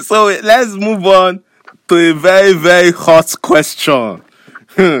So let's move on to a very, very hot question.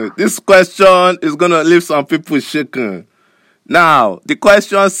 This question is going to leave some people shaken. Now, the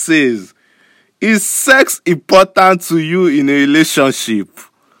question says, is sex important to you in a relationship?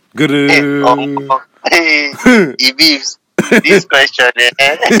 Hey, Ibibs, this question,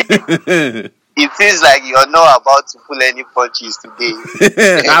 it feels like you're not about to pull any punches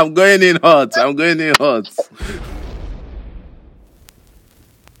today. I'm going in hot.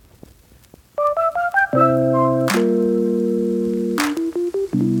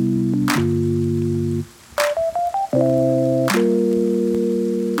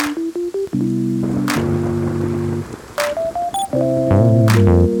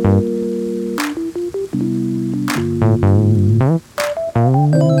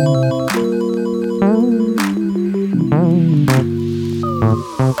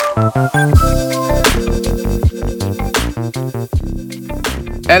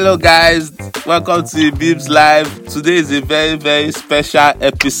 Hello guys, welcome to Bibs Live. Today is a very, very special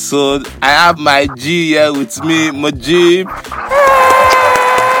episode. I have my G here with me, Mujib.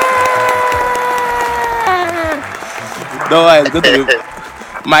 Don't worry, it's going to be...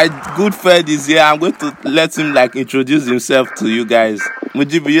 My good friend is here. I'm going to let him introduce himself to you guys.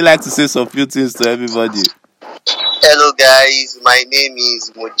 Mujib, would you like to say some few things to everybody? Hello guys, my name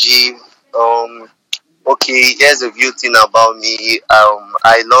is Mujib. Okay, here's a few thing about me.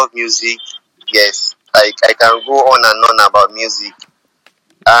 I love music. Yes, I can go on and on about music.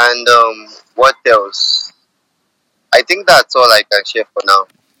 And what else? I think that's all I can share for now.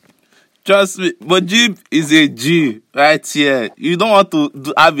 Trust me, Mujib is a G right here. You don't want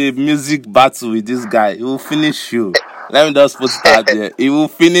to have a music battle with this guy. He will finish you. Let me just put it out there. He will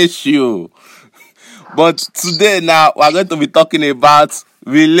finish you. But today now, we're going to be talking about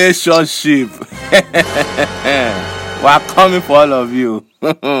relationship. We're coming for all of you.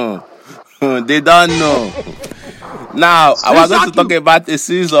 They don't know. Now, we're going to talk about a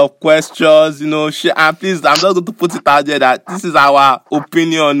series of questions, and please, I'm just going to put it out there that this is our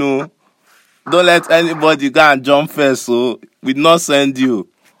opinion. Don't let anybody go and jump first, so we not send you.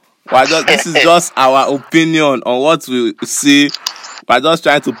 This is just our opinion on what we see. We're just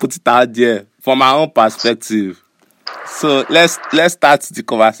trying to put it out there from our own perspective. So let's start the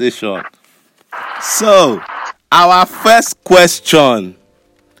conversation. So our first question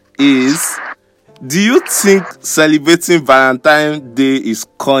is, do you think celebrating Valentine's Day is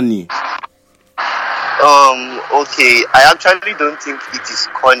corny? Okay, I actually don't think it is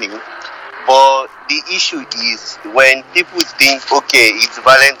corny, but the issue is when people think, okay, it's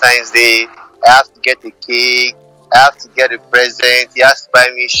Valentine's Day, I have to get a cake, I have to get a present, he has to buy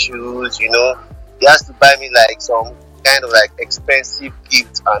me shoes, he has to buy me some kind of expensive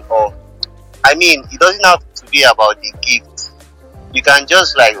gifts and all. I mean, it doesn't have to be about the gift. You can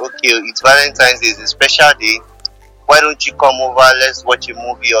just okay, it's Valentine's Day, it's a special day. Why don't you come over? Let's watch a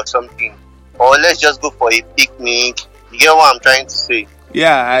movie or something, or let's just go for a picnic. You get what I'm trying to say?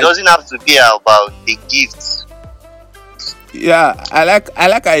 Yeah, it doesn't have to be about the gifts. Yeah, I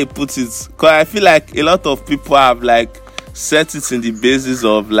like how you put it, because I feel like a lot of people have set it in the basis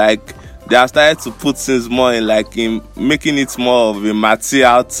of they are starting to put things more in making it more of a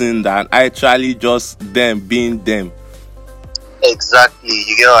material thing than actually just them being them. Exactly,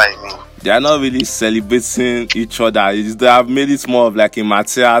 you get what I mean? They are not really celebrating each other. They have made it more of a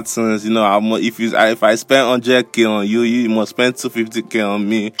material thing. If I spend 100k on you, you must spend 250k on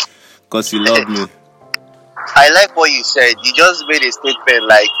me because you love me. I like what you said. You just made a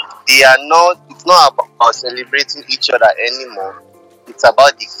statement they are not. It's not about celebrating each other anymore. It's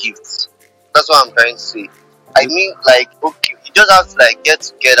about the gifts. That's what I'm trying to say. I mean, okay, you just have to get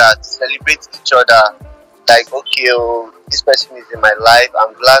together to celebrate each other. Okay, this person is in my life.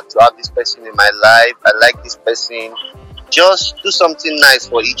 I'm glad to have this person in my life. I like this person. Just do something nice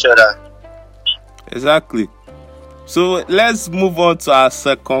for each other. Exactly. So let's move on to our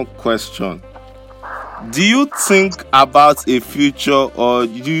second question. Do you think about a future, or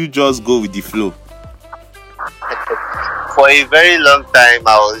do you just go with the flow? For a very long time,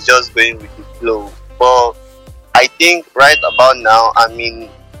 I was just going with the flow. But I think right about now, I'm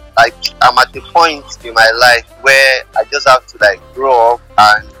at the point in my life where I just have to grow up,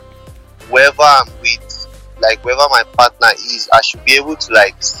 and wherever I'm with, wherever my partner is, I should be able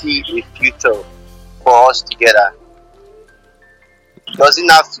to see a future for us together. It doesn't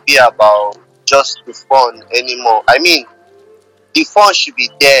have to be about just the fun anymore. I mean, the fun should be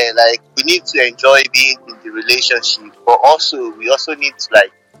there. We need to enjoy being in the relationship, but we also need to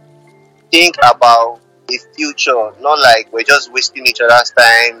think about the future. Not we're just wasting each other's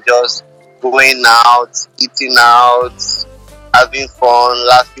time, just going out, eating out, having fun,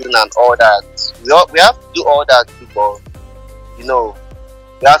 laughing, and all that. We have to do all that too, but you know,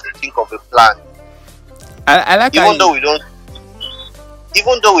 we have to think of a plan. I like how Even though we don't,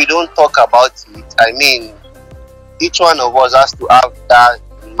 even though we don't talk about it, I mean, each one of us has to have that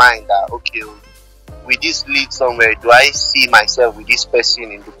in mind that okay, with this lead somewhere, do I see myself with this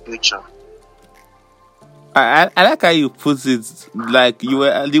person in the future? I like how you put it, like you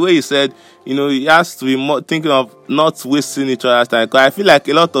were the way you said, you have to be more thinking of not wasting each other's time. 'Cause I feel like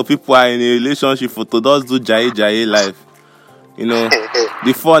a lot of people are in a relationship for to just do jaye life.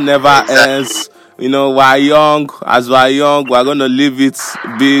 The fun never Exactly. ends. We're young. As we're young, we're gonna live it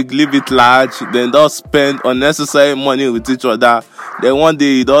big, live it large. Then don't spend unnecessary money with each other. Then one day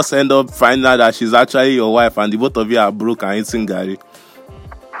you just end up finding out that she's actually your wife, and the both of you are broke and eating gari.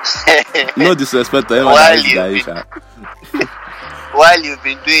 No disrespect to anyone that while eats you gari, be, sha. while you've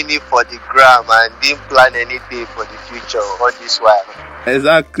been doing it for the gram and didn't plan anything for the future all this while.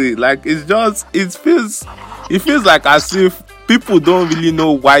 Exactly. Like it feels like as if people don't really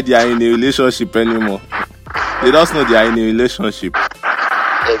know why they are in a relationship anymore. They just know they are in a relationship.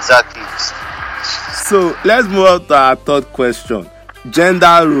 Exactly. So let's move on to our third question.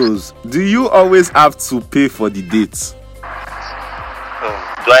 Gender roles. Do you always have to pay for the dates?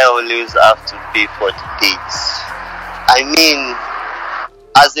 Do I always have to pay for the dates? I mean,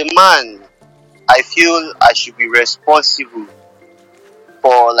 as a man, I feel I should be responsible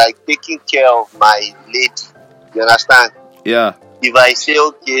for like taking care of my lady. You understand? Yeah. If I say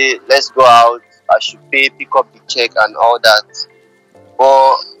okay, let's go out, I should pick up the check and all that.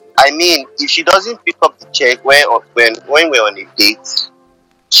 But I mean, if she doesn't pick up the check when we're on a date,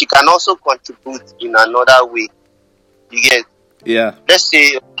 she can also contribute in another way. You get? Yeah. Let's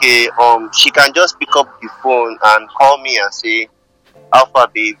say okay, she can just pick up the phone and call me and say, Alpha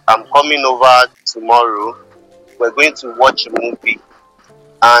babe, I'm coming over tomorrow. We're going to watch a movie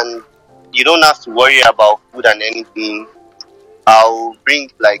and you don't have to worry about food and anything. I'll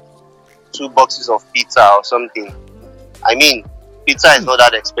bring like 2 boxes of pizza or something. I mean, pizza is not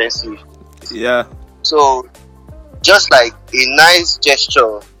that expensive. Yeah. So just like a nice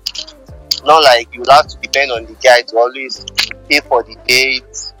gesture, not like you have to depend on the guy to always pay for the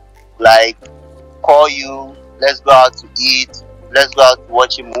date, like call you, let's go out to eat, let's go out to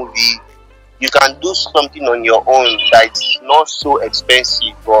watch a movie. You can do something on your own that's not so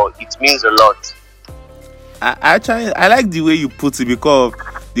expensive, but it means a lot. I like the way you put it, because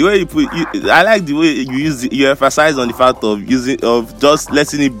the way I like the way you emphasize on the fact of just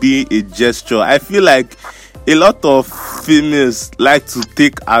letting it be a gesture. I feel like a lot of females like to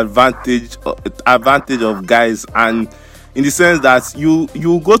take advantage of guys, and in the sense that you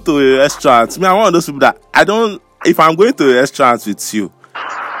go to a restaurant. Me, I'm one of those people that if I'm going to a restaurant with you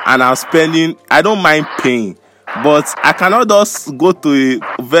and I'm spending, I don't mind paying. But I cannot just go to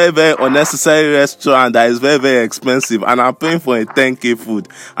a very, very unnecessary restaurant that is very, very expensive and I'm paying for a 10k food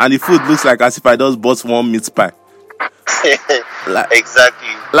and the food looks like as if I just bought one meat pie.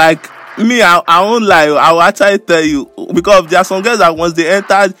 Exactly. Like me, I won't lie. I will actually tell you, because there are some girls that once they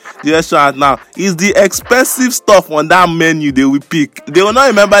enter the restaurant now, it's the expensive stuff on that menu they will pick. They will not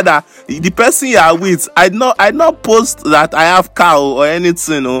remember that the person you are with. I not post that I have car or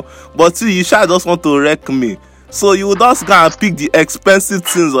anything, but you shall just want to wreck me. So you will just go and pick the expensive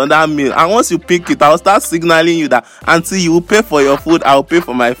things on that meal, and once you pick it, I'll start signaling you that until you will pay for your food, I'll pay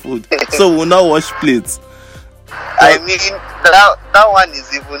for my food. So we'll not wash plates. I mean, that one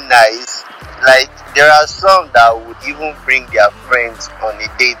is even nice. Like, there are some that would even bring their friends on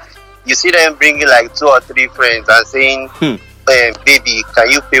a date. You see them bringing like 2 or 3 friends and saying, baby, can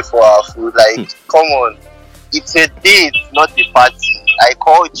you pay for our food? Like, come on. It's a date, not a party. I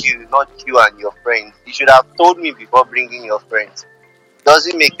called you, not you and your friends. You should have told me before bringing your friends.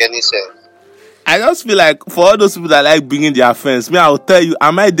 Doesn't make any sense. I just feel like for all those people that like bringing their friends, I'll tell you,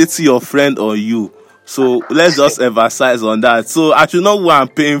 am I dating your friend or you? So let's just emphasize on that. So I should know who I'm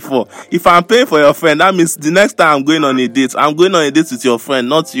paying for. If I'm paying for your friend, that means the next time I'm going on a date with your friend,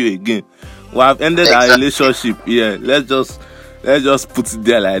 not you again. We have ended our relationship. Yeah, let's just put it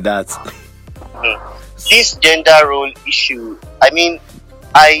there like that. This gender role issue, I mean,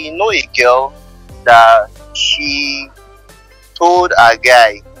 I know a girl that she told a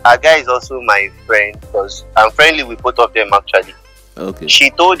guy is also my friend because I'm friendly with both of them actually. Okay. She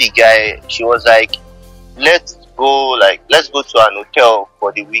told the guy, she was like, let's go to an hotel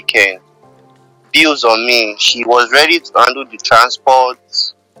for the weekend. Bills on me. She was ready to handle the transport,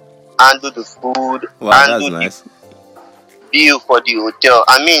 handle the food, wow, handle that's nice. the bill for the hotel.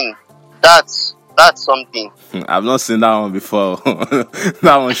 I mean, that's that's something. I've not seen that one before.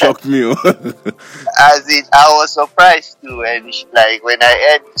 That one shocked me. As it, I was surprised too, and like when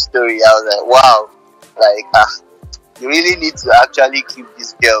I heard the story, I was like, wow, like you really need to actually keep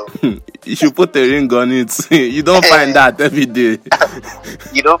this girl. You should put a ring on it. You don't find that every day.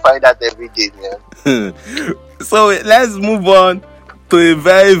 You don't find that every day, man. So let's move on to a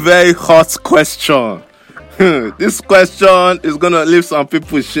very, very hot question. This question is gonna leave some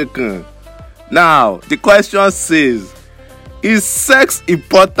people shaken. Now, the question says, is sex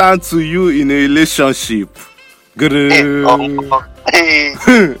important to you in a relationship? It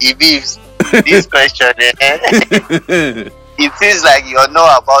beeps. This question, it feels like you're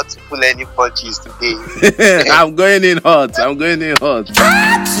not about to pull any punches today. I'm going in hot. So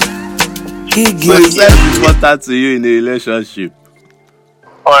is sex important to you in a relationship?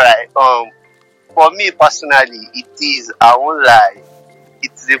 Alright, for me personally, it is, I won't lie,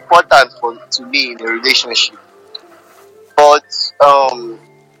 it is important to me in a relationship. But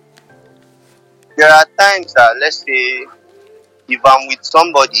there are times that, let's say, if I'm with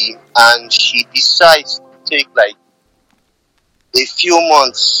somebody and she decides to take like a few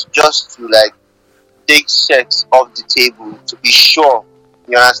months just to like take sex off the table to be sure,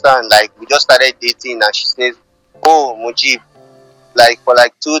 you understand? Like we just started dating and she says, "Oh, Mujib, like for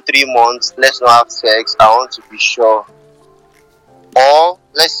like 2-3 months, let's not have sex. I want to be sure." Or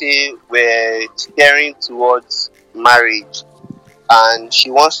let's say we're steering towards marriage and she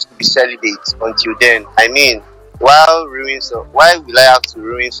wants to be celibate until then. I mean, why will I have to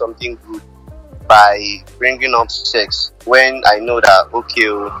ruin something good by bringing up sex when I know that, okay,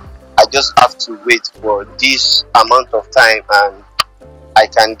 I just have to wait for this amount of time and I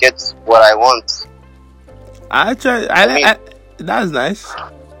can get what I want. That's nice.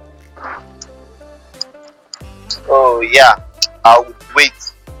 Oh yeah, I would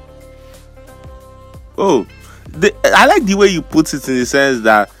wait. Oh, I like the way you put it in the sense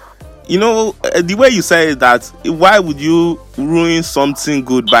that, you know, the way you say that, why would you ruin something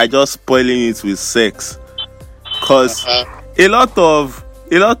good by just spoiling it with sex? Because a lot of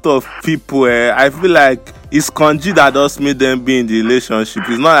people, I feel like it's congee that just made them be in the relationship.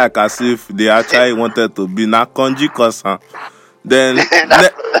 It's not like as if they actually wanted to be. Now congee cause then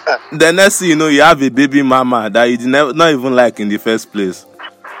the next thing you know, you have a baby mama that you not even like in the first place.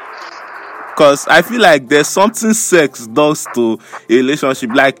 Because I feel like there's something sex does to a relationship.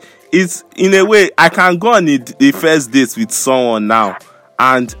 Like, it's in a way, I can go on the first date with someone now,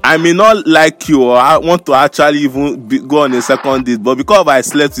 and I may not like you, or I want to actually even go on a second date, but because I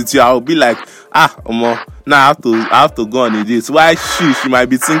slept with you, I'll be like, now I have to go on a date. Why she might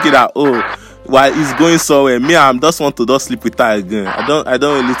be thinking that, oh, while it's going somewhere, me, I'm just want to just sleep with her again. I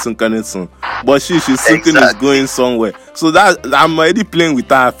don't really think anything. But she's thinking it's going somewhere. So that I'm already playing with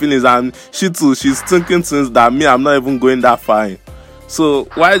her feelings, and she too, she's thinking things that me, I'm not even going that far in. So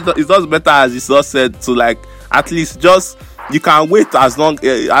why it's just better, as you just said, to like at least just you can wait as long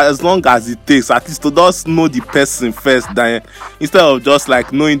as it takes, at least to just know the person first, then instead of just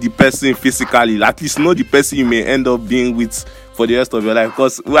like knowing the person physically, at least know the person you may end up being with for the rest of your life.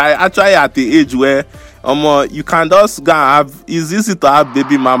 Because we're actually at the age where you can just go and have, it's easy to have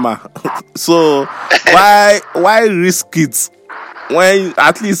baby mama. So why risk it when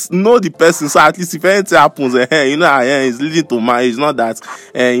at least know the person? So at least if anything happens, it's leading to marriage. Not that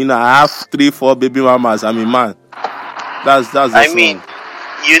I have 3-4 baby mamas. I'm a man. That's I mean,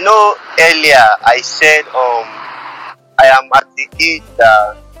 earlier I said I am at the age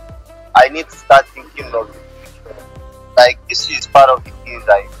that I need to start thinking of the future. Like, this is part of the things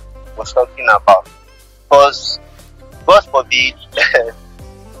I was talking about. Because God forbid,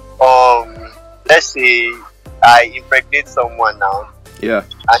 let's say I impregnate someone now. Yeah.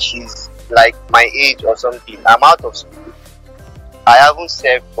 And she's like my age or something. I'm out of school. I haven't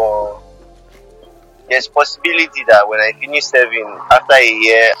served for. There's possibility that when I finish serving after a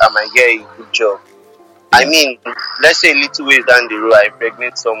year, I might get a good job. I mean, let's say a little ways down the road, I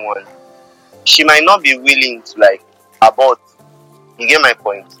impregnate someone. She might not be willing to like abort. You get my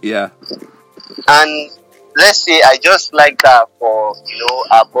point? Yeah. And let's say I just like her for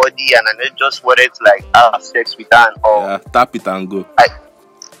her body, and I just wanted to like have sex with her, or tap it and go.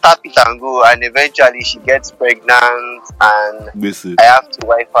 Tap it and go, and eventually she gets pregnant, and Basically. I have to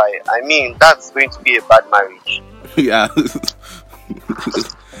Wi-Fi. I mean, that's going to be a bad marriage. Yeah.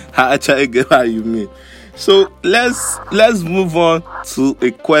 I actually get what you mean. So let's move on to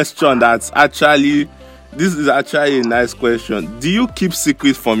a question this is actually a nice question. Do you keep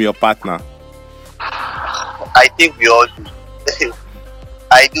secrets from your partner? I think we all do.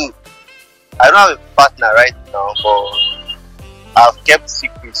 I do. I don't have a partner right now, but I've kept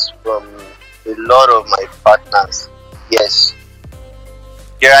secrets from a lot of my partners. Yes,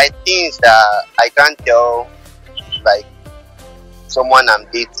 there are things that I can't tell like someone I'm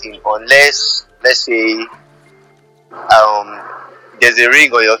dating unless, let's say, there's a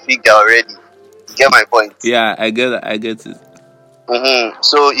ring on your finger already. You get my point? Yeah, I get it. I get it.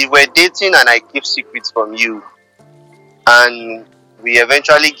 So if we're dating and I keep secrets from you, and we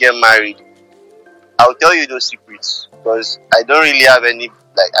eventually get married, I'll tell you those secrets because I don't really have any,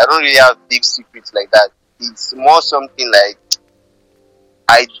 like, I don't really have big secrets like that. It's more something like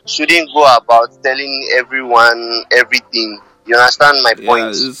I shouldn't go about telling everyone everything. You understand my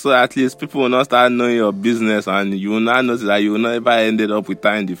point? Yeah, so at least people will not start knowing your business, and you will not notice that you will not ever ended up with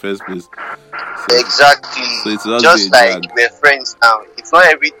her in the first place. Exactly. So it's not just like we're friends now. It's not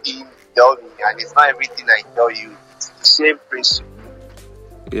everything you tell me, and it's not everything I tell you. It's the same principle.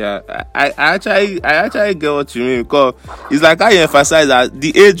 Yeah, I actually get what you mean, because it's like how you emphasize that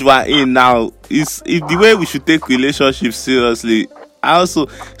the age we're in now is the way we should take relationships seriously. Also,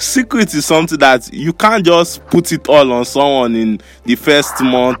 secret is something that you can't just put it all on someone in the first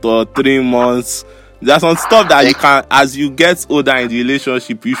month or 3 months. There's some stuff that you can, as you get older in the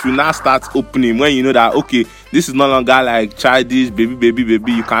relationship, you should now start opening when you know that, okay, this is no longer like childish, baby.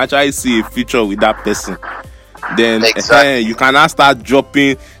 You can actually see a future with that person. Then Exactly. you can now start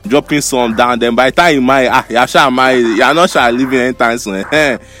dropping some down. Then by the time you marry, you're not sure living anytime soon. You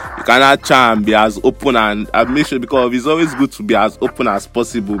cannot try and be as open and make sure, because it's always good to be as open as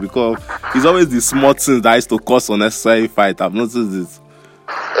possible, because it's always the small things that used to cause unnecessary fight. I've noticed this.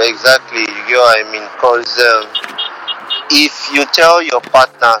 Exactly. You get what I mean? Because if you tell your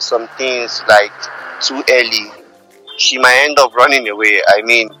partner some things like too early, she might end up running away. I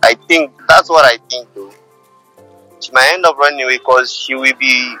mean, I think that's what I think though. She might end up running away because she will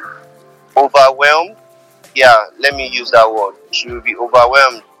be overwhelmed. Yeah, let me use that word. She will be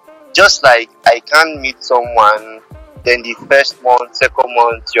overwhelmed. Just like I can't meet someone, then the first month, second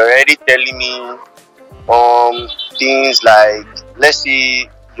month, you're already telling me things like, let's say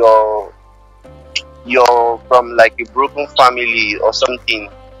you're from like a broken family or something,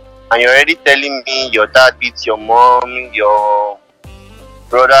 and you're already telling me your dad beats your mom, your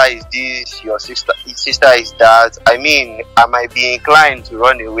brother is this, your sister is that. I mean, I might be inclined to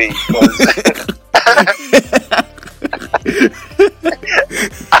run away because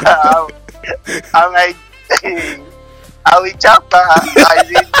I'm like, I will jump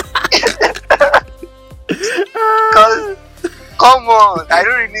because come on, I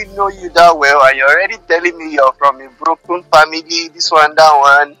don't really know you that well, and you're already telling me you're from a broken family, this one, that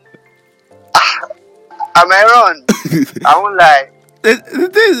one. I might run. I won't lie. The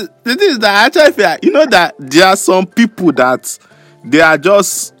thing is that I actually feel like, you know, that there are some people that they are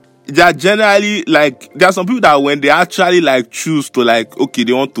generally like, there are some people that when they actually like choose to like, okay,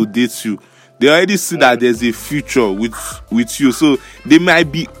 they want to date you, they already see that there's a future with you, so they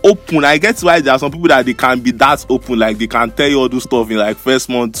might be open. I guess why there are some people that they can be that open, like they can tell you all this stuff in like first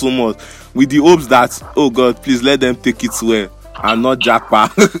month, 2 months, with the hopes that, oh God, please let them take it well and not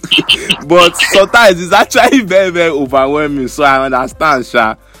jackpot. But sometimes it's actually very, very overwhelming, so I understand,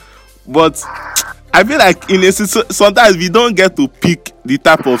 Sha. But I feel like sometimes we don't get to pick the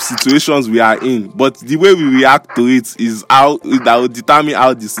type of situations we are in, but the way we react to it is how that will determine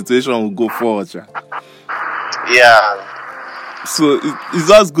how the situation will go forward, Sha. Yeah. So it's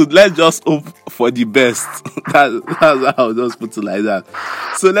just good. Let's just hope for the best. That's how I'll just put it like that.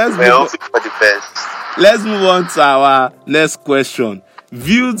 So We're hoping for the best. Let's move on to our next question.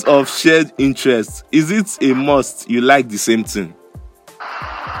 Views of shared interests. Is it a must you like the same thing?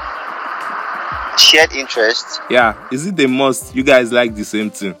 Shared interest? Yeah. Is it a must you guys like the same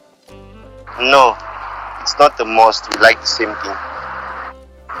thing? No, it's not a must we like the same thing.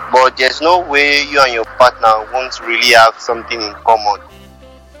 But there's no way you and your partner won't really have something in common.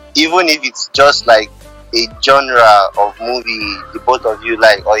 Even if it's just like a genre of movie the both of you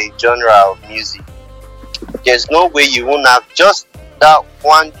like, or a genre of music, there's no way you won't have just that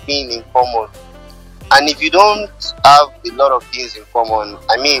one thing in common. And if you don't have a lot of things in common,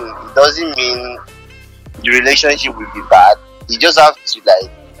 I mean, it doesn't mean the relationship will be bad. You just have to like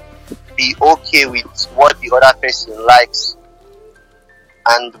be okay with what the other person likes,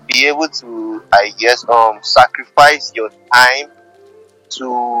 and be able to, I guess, sacrifice your time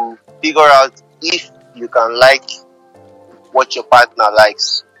to figure out if you can like what your partner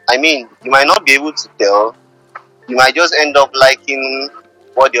likes. I mean, you might not be able to tell. You might just end up liking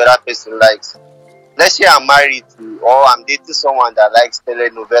what the other person likes. Let's say I'm married to, or I'm dating someone that likes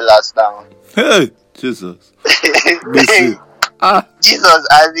telenovelas now. Hey, Jesus. Jesus,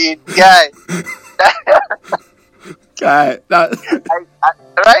 I mean, guy. That,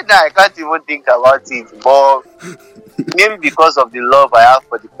 Right now I can't even think about it, but maybe because of the love I have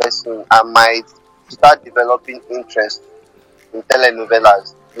for the person, I might start developing interest in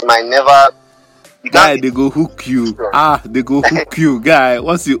telenovelas. You might never. You guy, can't they be go hook you. sure. They go hook you, guy.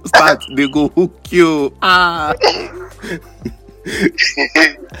 Once you start, they go hook you. I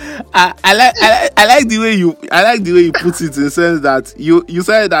like the way you put it in the sense that you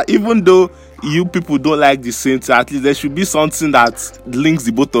said that even though you people don't like the same thing, at least there should be something that links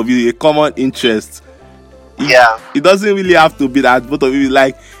the both of you, a common interest. Yeah. It doesn't really have to be that both of you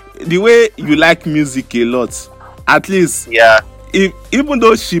like the way you like music a lot. At least, Yeah. even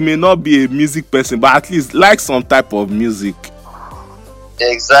though she may not be a music person, but at least like some type of music.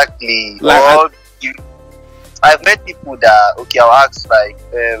 Exactly. Like, Or I've met people that I'll ask like,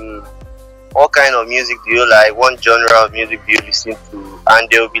 what kind of music do you like? What genre of music do you listen to? And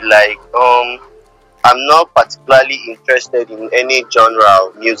they'll be like, I'm not particularly interested in any genre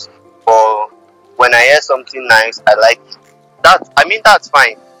of music, but when I hear something nice, I like it. That's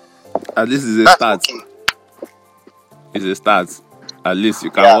fine. At least it's a That's start. okay. It's a start. At least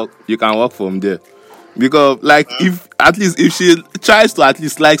you can Yeah. work. You can work from there. Because if she tries to at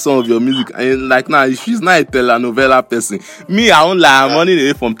least like some of your music, and like now she's not a telenovela person. Me, I won't lie, I'm running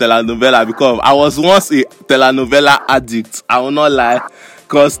away from telenovela because I was once a telenovela addict. I will not lie,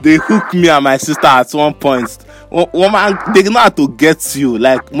 because they hooked me and my sister at one point. Woman, they know how to get you,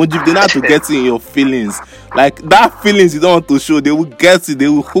 like Mujib, they know how to get you in your feelings. Like that feelings you don't want to show, they will get it, they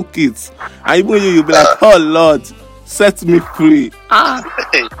will hook it, and even you'll be like, oh Lord, set me free.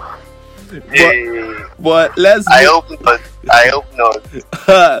 But let's. I hope not. I hope not.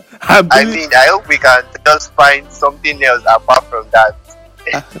 I hope we can just find something else apart from that.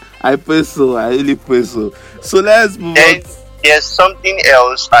 I pray so. I really pray so. So let's move Then on. there's something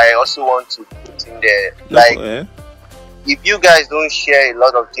else I also want to put in there. Like, if you guys don't share a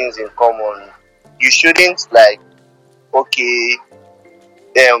lot of things in common, you shouldn't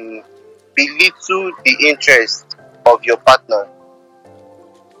belittle the interest of your partner.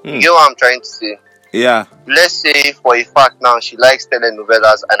 You get what I'm trying to say? Yeah. Let's say for a fact now she likes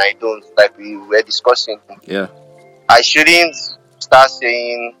telenovelas and I don't, like we were discussing. Yeah. I shouldn't start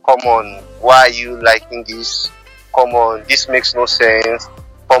saying, come on, why are you liking this? Come on, this makes no sense.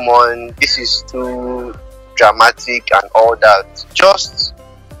 Come on, this is too dramatic and all that. Just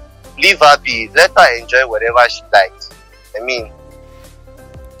leave her be. Let her enjoy whatever she likes. I mean,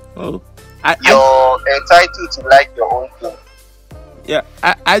 you're entitled to like your own thing. Yeah,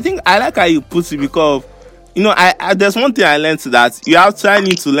 I think I like how you put it because, I there's one thing I learned that you actually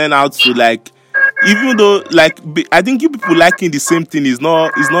need to learn how to like, even though I think you people liking the same thing is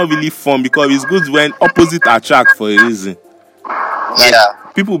not really fun because it's good when opposite attract for a reason.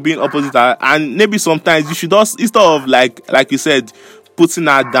 Like, people being opposite and maybe sometimes you should just, instead of like you said, putting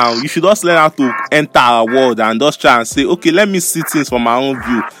her down, you should just learn how to enter her world and just try and say, okay, let me see things from my own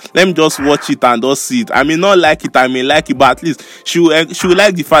view. Let me just watch it and just see it. I may not like it, I may like it, but at least she will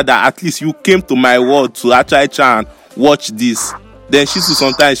like the fact that at least you came to my world to actually try and watch this. Then she too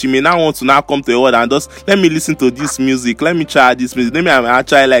sometimes she may not want to now come to your world and just let me listen to this music, let me try this music, let me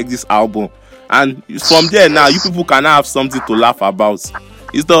actually like this album. And from there now, you people can have something to laugh about.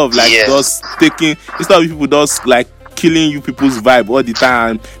 Instead of instead of people just like killing you people's vibe all the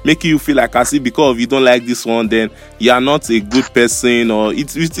time, making you feel like as if because you don't like this one, then you are not a good person, or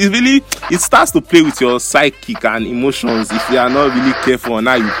it really starts to play with your psychic and emotions if you are not really careful on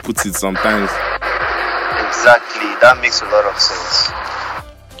how you put it sometimes. Exactly, that makes a lot of sense.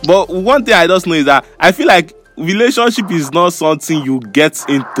 But one thing I just know is that I feel like relationship is not something you get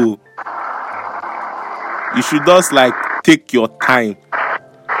into. You should just like take your time.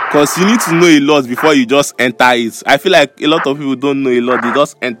 Because you need to know a lot before you just enter it. I feel like a lot of people don't know a lot, they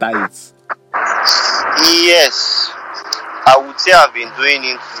just enter it. Yes. I would say I've been doing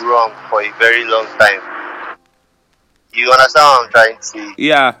it wrong for a very long time. You understand what I'm trying to say?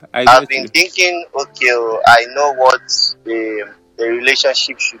 Yeah, I've been thinking, I know what the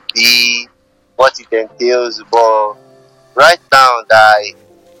relationship should be, what it entails, but right now that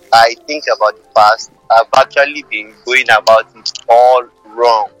I think about the past, I've actually been going about it all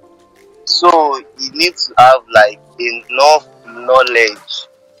wrong. So you need to have like enough knowledge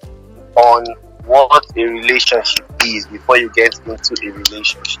on what a relationship is before you get into a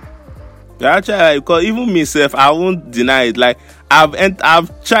relationship. Yeah, actually, because even myself, I won't deny it. Like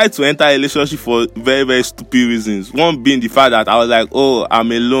I've tried to enter a relationship for very, very stupid reasons. One being the fact that I was like, oh,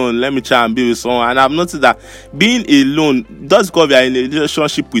 I'm alone, let me try and be with someone. And I've noticed that being alone, just because you are in a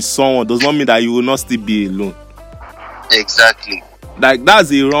relationship with someone does not mean that you will not still be alone. Exactly. Like, that's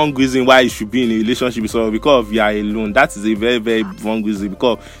the wrong reason why you should be in a relationship. So because you are alone, that is a very, very wrong reason.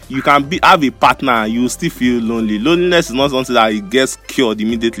 Because you can have a partner and you still feel lonely. Loneliness is not something that it gets cured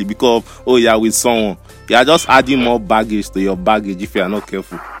immediately because you are with someone. You are just adding more baggage to your baggage if you are not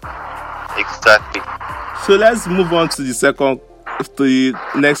careful. Exactly. So let's move on to the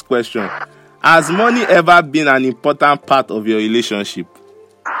next question. Has money ever been an important part of your relationship?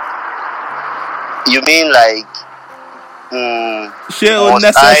 You mean like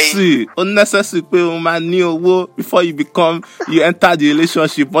unnecessary pé o máa ní owó before you enter the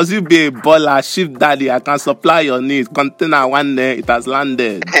relationship? Must you be a baller, ship daddy? I can supply your needs. Container one day, it has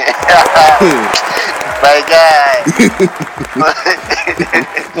landed. My guy.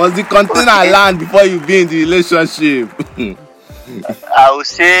 Must the container land before you be in the relationship? I would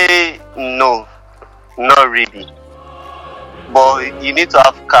say no, not really. But you need to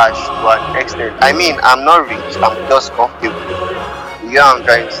have cash to an extent. I mean, I'm not rich, I'm just comfortable. You know what I'm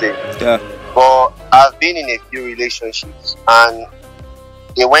trying to say? Yeah. But I've been in a few relationships and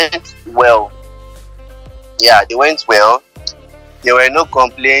they went well. Yeah, they went well. There were no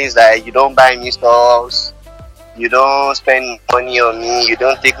complaints like you don't buy me stuff, you don't spend money on me, you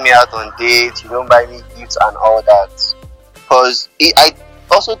don't take me out on dates, you don't buy me gifts and all that. Because I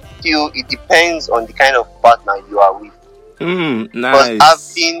also feel it depends on the kind of partner you are with. Nice.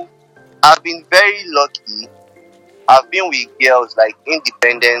 I've been very lucky. I've been with girls like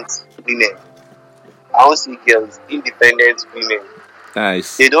independent women. I won't say girls, independent women.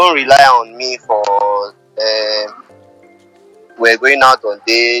 Nice. They don't rely on me for we're going out on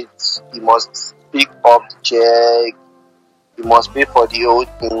dates. You must pick up the check. You must pay for the whole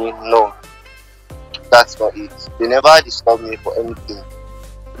thing. No, that's not it. They never disturb me for anything.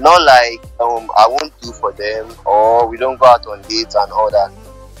 Not like I won't do for them or we don't go out on dates and all that.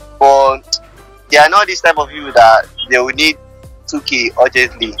 But they are not this type of people that they will need 2K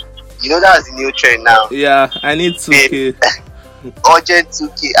urgently. You know that's the new trend now. Yeah, I need 2K. Urgent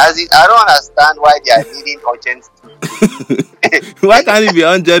 2K. As in, I don't understand why they are needing urgent 2K. Why can't it be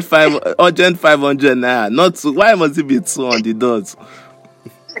urgent 500 naira? Not 2. Why must it be 2 on the dot?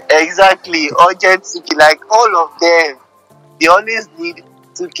 Exactly, urgent 2K. Like all of them, they always need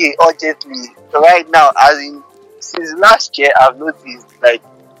 2K urgently. Right now, as in since last year, I've noticed like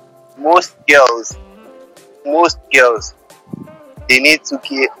most girls, they need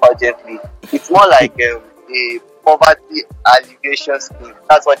 2K urgently. It's more like a poverty alleviation scheme.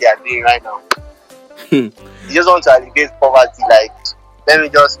 That's what they are doing right now. You just want to alleviate poverty, like let me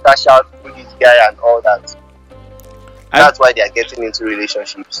just cash out through this guy and all that. That's why they are getting into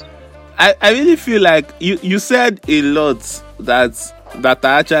relationships. I really feel like you said a lot that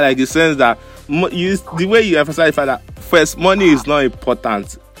I actually like, the sense that the way you emphasize that first, money is not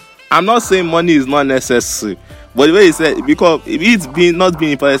important. I'm not saying money is not necessary, but the way you said, because it's not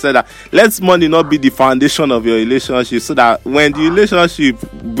being important, said that let money not be the foundation of your relationship, so that when the relationship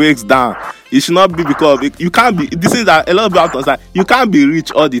breaks down, it should not be because you can't be. This is that a lot of people have to understand. You can't be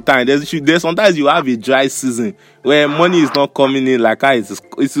rich all the time. There's sometimes you have a dry season where money is not coming in like how it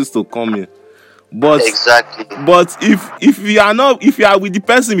used to come in. But exactly. But if you are with the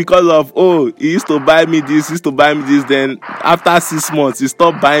person because of he used to buy me this, then after 6 months he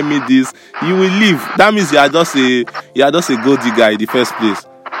stopped buying me this, you will leave. That means you are just a gold digger in the first place.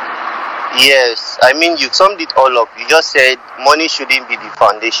 Yes, I mean you summed it all up. You just said money shouldn't be the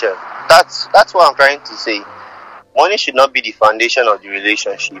foundation. That's what I'm trying to say. Money should not be the foundation of the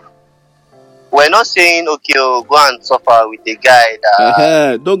relationship. We're not saying go and suffer with a guy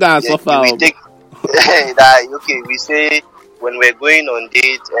that don't go and suffer. We say when we're going on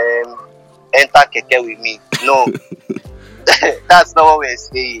date, enter keke with me. No, that's not what we're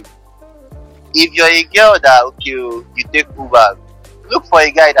saying. If you're a girl that you take Uber, look for a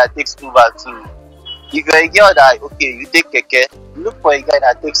guy that takes Uber too. If you're a girl that you take keke, look for a guy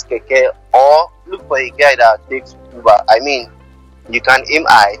that takes keke, or look for a guy that takes Uber. I mean, you can aim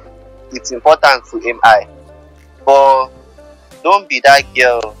high. It's important to aim high, but don't be that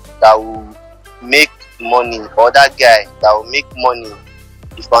girl that will make money, or that guy that will make money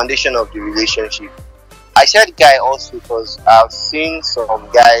the foundation of the relationship. I said guy also because I've seen some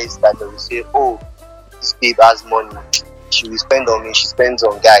guys that they will say, this babe has money, she will spend on me, she spends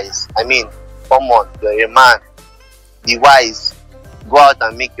on guys. I mean, come on, you're a man, be wise, go out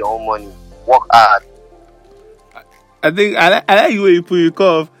and make your own money, work hard. I think I like the way you put it,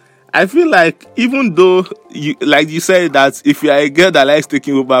 because I feel like even though you said that if you are a girl that likes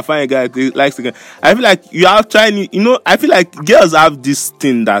taking Uber, find a guy that likes taking, I feel like you are trying. I feel like girls have this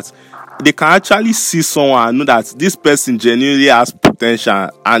thing that they can actually see someone and know that this person genuinely has potential,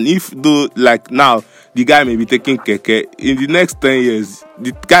 and if though like now the guy may be taking keke. In the next 10 years,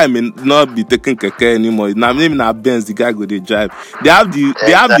 the guy may not be taking keke anymore. Now maybe na Benz the guy go dey drive. They have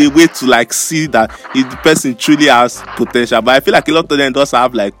the way to like see that if the person truly has potential. But I feel like a lot of them just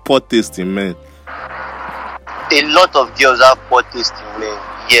have like poor taste in men. A lot of girls have poor taste in men.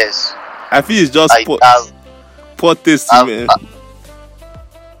 Yes. I feel it's just poor taste in men.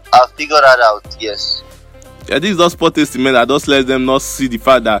 I'll figure that out. Yes. I think it's just poor taste in men that just let them not see the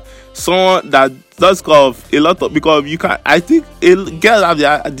fact that someone that does cause a lot of, because you can, I think girls have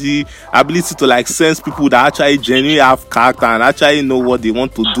the ability to like sense people that actually genuinely have character and actually know what they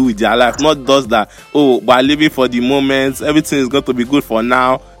want to do with their life, not just that, oh, by living for the moment, everything is going to be good for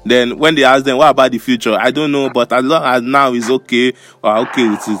now. Then when they ask them, what about the future? I don't know, but as long as now is okay, or okay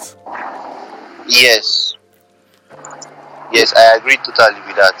with it. Yes. Yes, I agree totally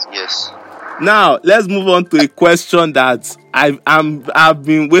with that. Yes. Now, let's move on to a question that I've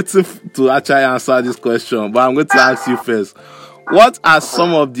been waiting to actually answer this question, but I'm going to ask you first. What are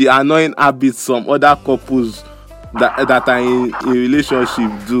some of the annoying habits some other couples that are in a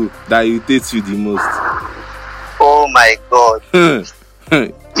relationship do that irritates you the most? Oh my God.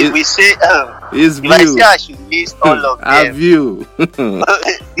 If we say, if I say I should list all of them, have you?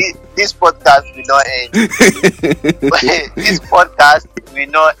 this podcast will not end. This podcast will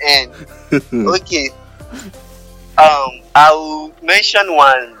not end. Okay. I will mention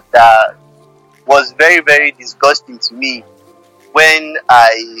one that was very, very disgusting to me when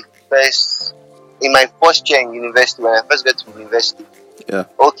in my first year in university, when I first got to university. Yeah.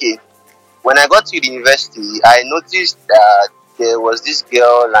 Okay. When I got to the university, I noticed that there was this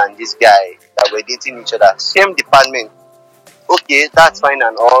girl and this guy that were dating each other. Same department. Okay, that's fine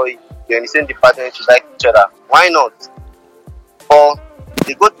and all. They're in the same department, you like each other. Why not? Or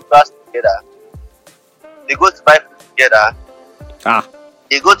they go to class together. They go to buy food together.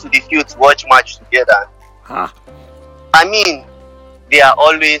 They go to the field to watch match together. I mean, they are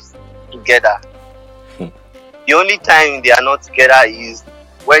always together. The only time they are not together is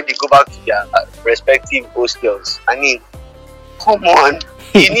when they go back to their respective hostels. I mean, come on.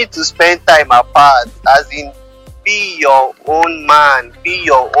 You need to spend time apart. As in, be your own man. Be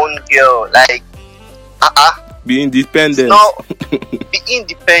your own girl. Like, be independent. Be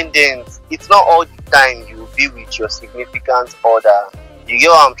independent. It's not all the time you be with your significant other. You get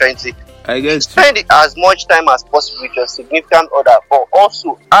what I'm trying to say? I guess. Spend it as much time as possible with your significant other, but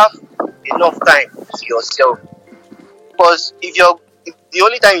also have enough time to yourself. Because if the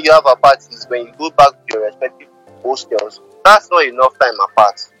only time you have apart is when you go back to your respective hostels, that's not enough time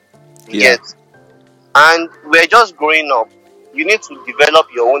apart. You get? And we're just growing up. You need to develop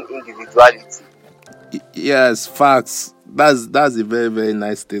your own individuality. Yes, facts. That's a very, very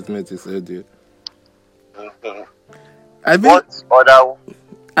nice statement you said, dude. Mm-hmm. I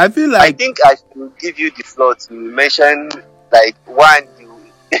think I should give you the floor to mention like one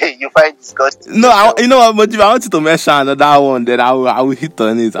you find disgusting. No, you know what, Mojiv, I want you to mention another one. Then I will hit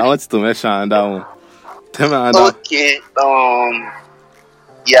on it. I want you to mention another one. Tell me another. Okay.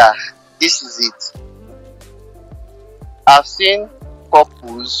 Yeah, this is it. I've seen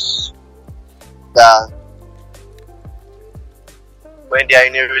couples that when they are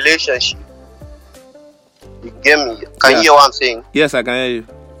in a relationship, you get me? Can you hear what I'm saying? Yes, I can hear you.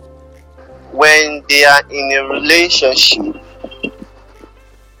 When they are in a relationship,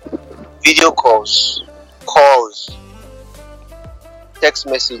 video calls, text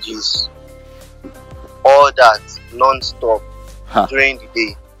messages, all that non-stop during the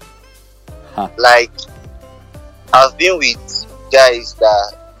day. Like, I've been with guys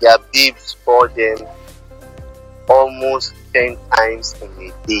that their babes call them almost 10 times in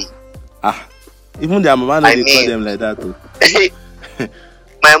a day. Even their mama don't call them like that too.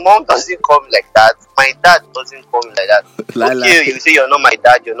 My mom doesn't call me like that. My dad doesn't call me like that. Okay, you say you're not my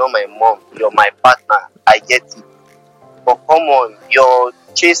dad, you're not my mom, you're my partner. I get it. But come on, you're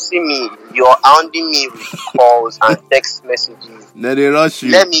chasing me, you're hounding me with calls and text messages. Then they rush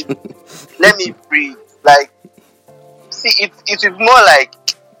you. Let me breathe. Like, see, it's more like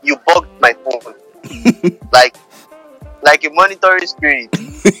you bugged my phone. like a monitoring spirit.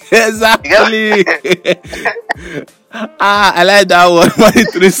 Exactly. I like that one,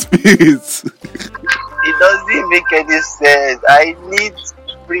 monitoring spirits. It doesn't make any sense. I need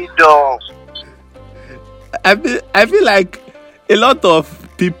freedom. I feel like a lot of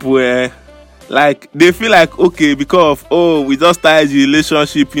people like they feel like, okay, because we just started the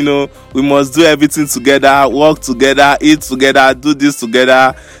relationship, we must do everything together, work together, eat together, do this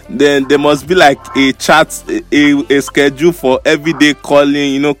together. Then there must be like a chat, a schedule for everyday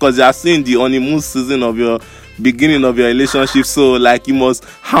calling, because you are seeing the honeymoon season of your beginning of your relationship, so like you must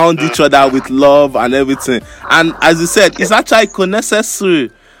hound each other with love and everything. And as you said, it's actually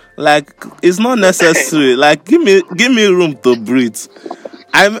unnecessary. Like it's not necessary. Like give me room to breathe.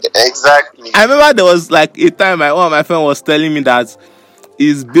 Exactly. I remember there was like a time one of my friend was telling me that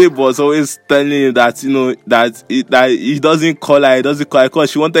his babe was always telling him that, you know, that he doesn't call her,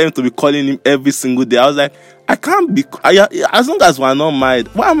 because she wanted him to be calling him every single day. I was like, I can't be, as long as we're not married,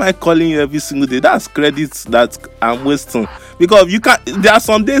 why am I calling you every single day? That's credit that I'm wasting. Because there are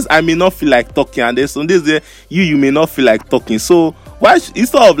some days I may not feel like talking, and there's some days that you may not feel like talking. So why,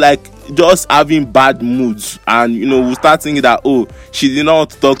 instead of like just having bad moods and, you know, we start thinking that, oh, she did not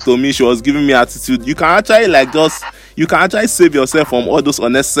want to talk to me, she was giving me attitude, you can actually save yourself from all those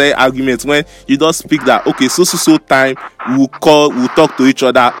unnecessary arguments when you just speak that, okay, so time we'll talk to each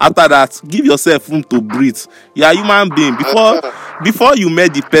other. After that, give yourself room to breathe. You are a human being. Before you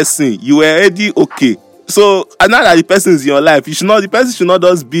met the person, you were already okay. So now that the person is in your life, the person should not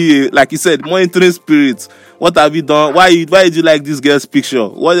just be like you said, monitoring spirit. What have you done? Why did you like this girl's picture?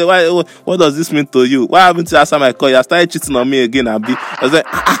 What does this mean to you? Why haven't you asked my call? You started cheating on me again, Abi. I was like,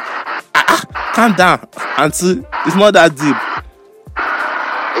 calm down, auntie. It's not that deep.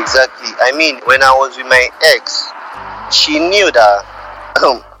 Exactly. I mean, when I was with my ex, she knew that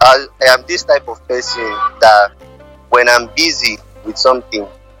I am this type of person that when I'm busy with something,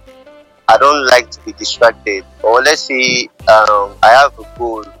 I don't like to be distracted. Or let's say I have a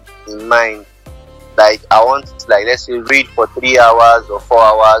goal in mind, like I want to, like, let's say, read for 3 hours or 4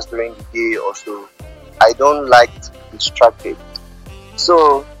 hours during the day or so. I don't like to be distracted.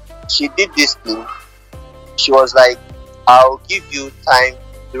 So she did this thing. She was like, I'll give you time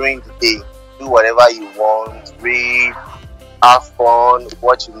during the day. Do whatever you want, read, have fun,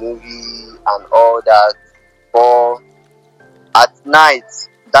 watch a movie and all that. But at night,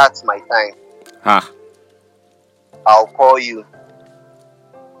 that's my time. I'll call you.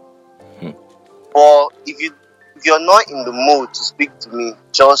 But if you're not in the mood to speak to me,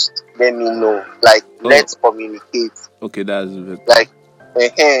 just let me know. Like, let's communicate. Okay, that's it. Like,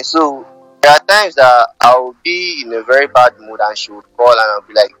 so there are times that I'll be in a very bad mood and she would call and I'll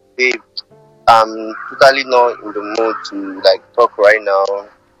be like, babe, I'm totally not in the mood to like talk right now.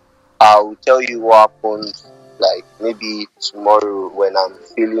 I'll tell you what happened, like maybe tomorrow when I'm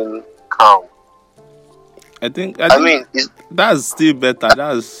feeling calm. I think that's still better.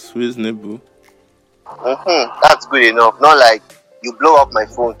 That's reasonable. That's good enough. Not like you blow up my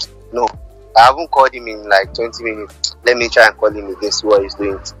phone. No, I haven't called him in like 20 minutes. Let me try and call him again, see what he's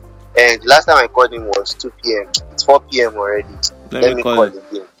doing. And the last time I called him was 2 p.m. It's 4 p.m. already. Let me call him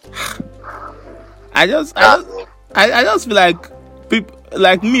again. I just feel like people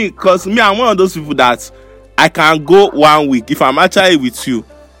like me, because me, I'm one of those people that I can go 1 week if I'm actually with you.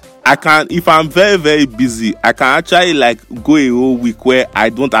 If I'm very, very busy, I can actually like go a whole week where I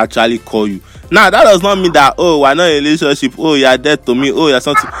don't actually call you. Now, that does not mean that, oh, we're not in a relationship, oh, you're dead to me, oh, you're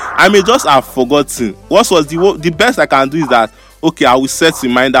something. I may just have forgotten. What was the best I can do is that, okay, I will set a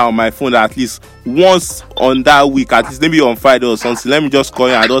reminder on my phone that at least once on that week, at least maybe on Friday or something, let me just call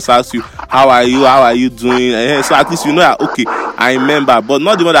you and just ask you, how are you doing? So at least you know that, okay, I remember. But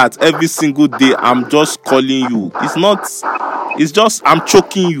not the one that every single day I'm just calling you. It's just I'm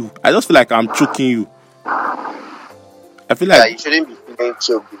choking you. I just feel like I'm choking you. I feel like you shouldn't be feeling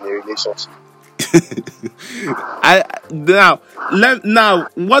choked in a relationship. Now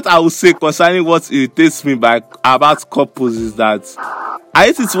what I would say concerning what irritates me about couples is that I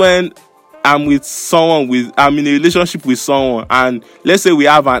hate it when I'm in a relationship with someone, and let's say we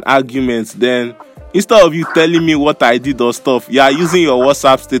have an argument, then instead of you telling me what I did or stuff, you are using your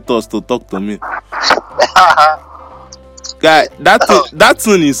WhatsApp status to talk to me. Guy, that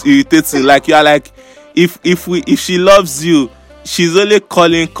thing is irritating. Like, you are like, if she loves you, she's only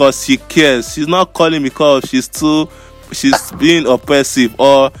calling because she cares. She's not calling because she's being oppressive,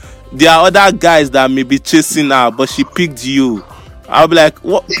 or there are other guys that may be chasing her, but she picked you. I'll be like,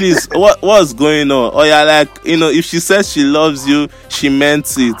 what? Please, what's going on? Or you're like, if she says she loves you, she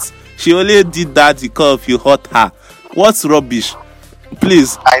meant it. She only did that because you hurt her. What's rubbish?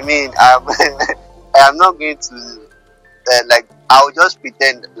 Please. I mean, I'm not going to I'll just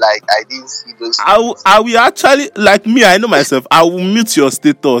pretend like I didn't see those. I will actually, like me, I know myself, I will mute your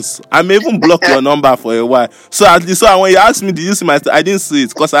status. I may even block your number for a while. So at least, when you ask me, did you see my status? I didn't see it,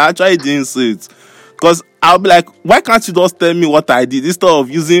 because I actually didn't see it. Because I'll be like, why can't you just tell me what I did instead of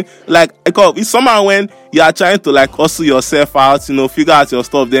using, like, it's somehow when you are trying to, like, hustle yourself out, figure out your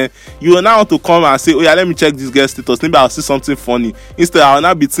stuff, then you will now want to come and say, oh yeah, let me check this girl's status, maybe I'll see something funny. Instead, I'll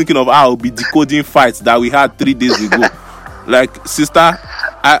now be thinking of how I'll be decoding fights that we had 3 days ago. Like, sister,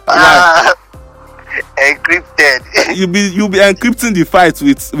 why? Encrypted. you'll be encrypting the fight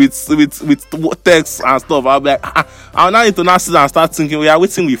with text and stuff. I'll be like, I'll now need to now sit and start thinking, we are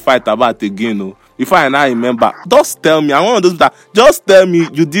waiting we fight about again, no. Before I now remember, just tell me. I want those that just tell me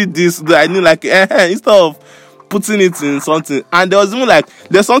you did this. I knew like instead of putting it in something. And there was even like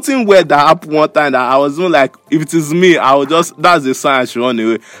there's something weird that happened one time that I was even like, if it is me, I will just that's the sign I should run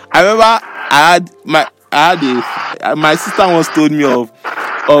away. I remember my sister once told me of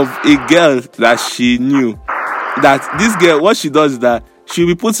a girl that she knew. That this girl, what she does is that she'll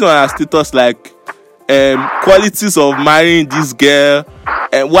be putting on her status like qualities of marrying this girl,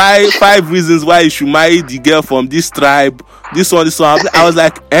 and why 5 reasons why you should marry the girl from this tribe, this one. I was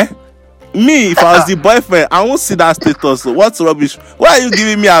like, me, if I was the boyfriend, I won't see that status. So what's rubbish? Why are you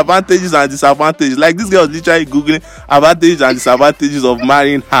giving me advantages and disadvantages? Like this girl was literally googling advantages and disadvantages of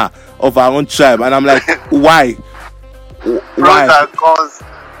marrying her of her own tribe, and I'm like, why? Why? Pros and cons.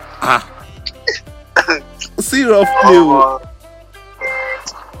 Serious play.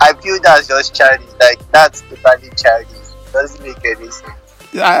 I feel that's just childish. Like that's totally childish. Doesn't make any sense.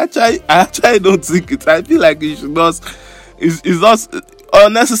 Yeah, I actually don't think it. I feel like it should not. It's just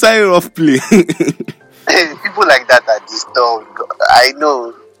unnecessary rough play. People like that are disturbed. I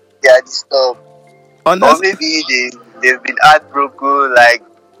know they are disturbed. Or maybe they've been heartbroken, like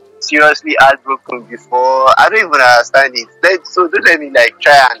seriously heartbroken before. I don't even understand it. So don't let me like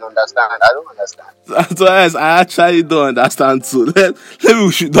try and understand. I don't understand. So yes, I actually don't understand too. Maybe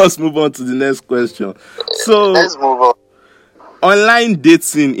we should just move on to the next question. So let's move on. Online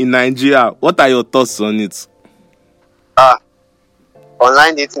dating in Nigeria, what are your thoughts on it?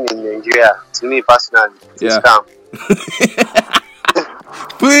 Online dating in Nigeria, to me personally, it's a scam.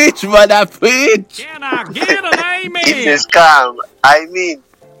 Preach, mother, preach. Can I get an amen? It's a scam. I mean,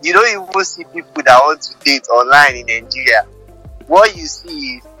 you don't even see people that want to date online in Nigeria. What you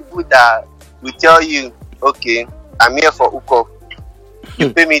see is people that will tell you, okay, I'm here for hookup.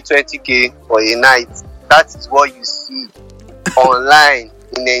 You pay me 20k for a night. That is what you see online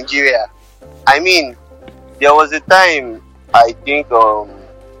in Nigeria. I mean, there was a time I think a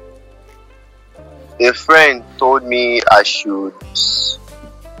friend told me I should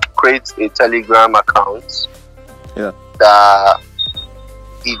create a Telegram account. Yeah. That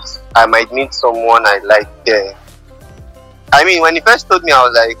I might meet someone I like there. I mean, when he first told me, I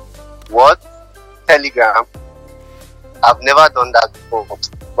was like, what? Telegram? I've never done that before.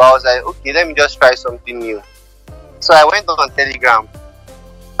 But I was like, okay, let me just try something new. So I went on Telegram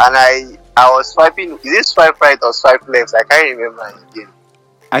and I was swiping. Is it swipe right or swipe left? I can't remember again.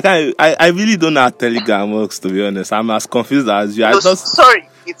 I really don't know how Telegram works, to be honest. I'm as confused as you. Sorry,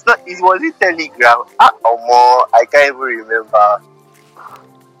 it's not. It wasn't Telegram. Or more. I can't even remember.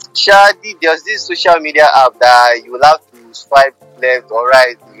 Shadi, there's this social media app that you will have to swipe left or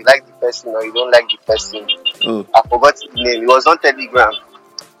right if you like the person or you don't like the person. Oh. I forgot the name. It was on Telegram.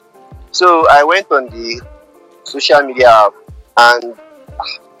 So I went on the social media app and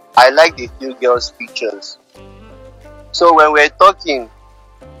I like the few girls' pictures. So when we were talking,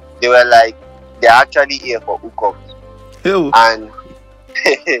 they were like, they're actually here for hookups. Ew. And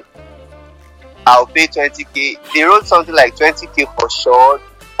I'll pay 20k. They wrote something like 20k for short,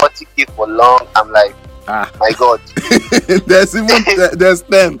 40k for long. I'm like, my God. There's even there's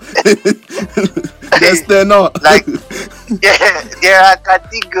 10. There's 10 no. Like, yeah, there are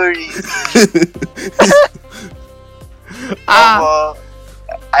categories.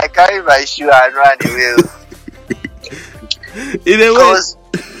 I carry my shoe and run away. In a way.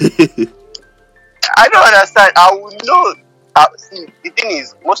 I don't understand. I would know. See, the thing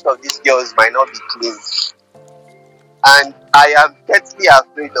is, most of these girls might not be clean. And I am deathly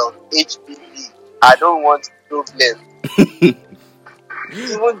afraid of HPV. I don't want problems.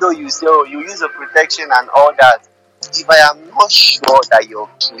 Even though you say, oh, you use a protection and all that, if I am not sure that you're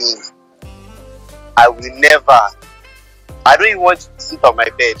clean, I will never. I don't even want to sit on my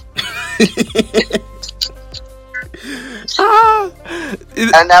bed.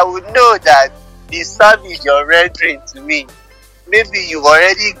 And I would know that the service you're rendering to me, maybe you've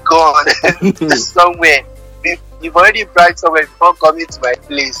already gone somewhere. You've already bribed somewhere before coming to my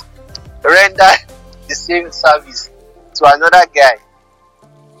place. Render the same service to another guy.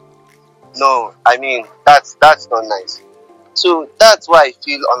 No, I mean, that's not nice. So that's why I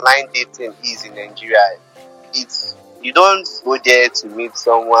feel online dating is in Nigeria. You don't go there to meet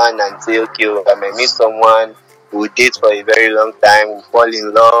someone and say, okay, I may meet someone, we'll date for a very long time, we'll fall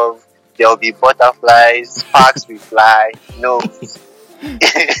in love, there'll be butterflies, sparks will fly. No.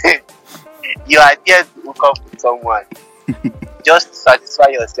 You are there to hook up with someone. Just to satisfy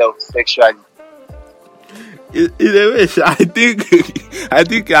yourself sexually. in a way, I think I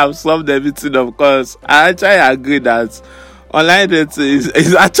think I've solved everything up because I actually agree that online dating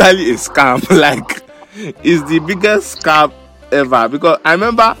is actually a scam. Like, it's the biggest scam ever. Because I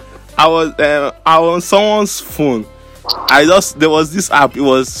remember I was on someone's phone. There was this app. It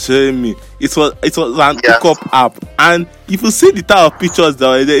was showing me. It was an hookup app, and if you see the type of pictures that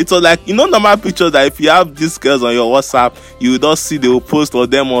were there, it was like, normal pictures that if you have these girls on your WhatsApp, you would just see they will post of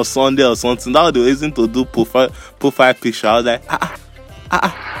them on Sunday or something. That was the reason to do profile picture. I was like,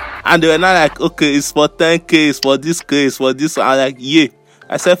 and they were not like, okay, it's for 10K, it's for this K, it's for this. I was like, yeah.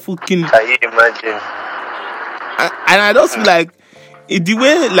 I said, fucking. Can you imagine? And I just feel like the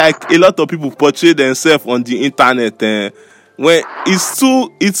way like a lot of people portray themselves on the internet, when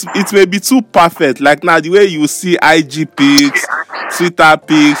it may be too perfect. Like now, the way you see IG pics, Twitter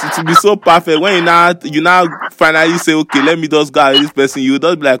pics, it will be so perfect. When you now finally say, okay, let me just go with this person, you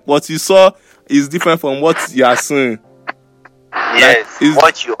just be like, what you saw is different from what you are seeing. Yes, like,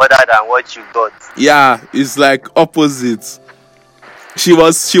 what you ordered and what you got. Yeah, it's like opposite. She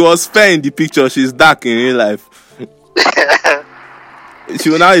was fair in the picture. She's dark in real life. She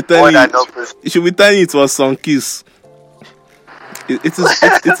will now tell you. She will tell you it was some kiss. It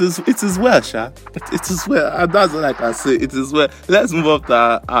is well, Sha. It is well. That's what I can say. It is well. Let's move up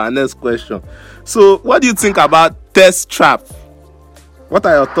to our next question. So, what do you think about thirst trap? What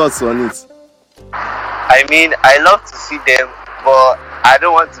are your thoughts on it? I mean, I love to see them, but I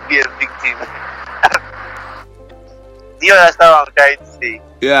don't want to be a victim. Do you understand what I'm trying to say?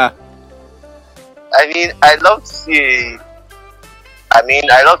 Yeah. I mean, I love to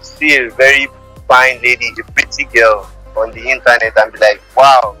see a very fine lady, a pretty girl on the internet and be like,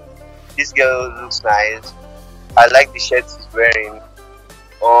 wow, this girl looks nice. I like the shirt she's wearing.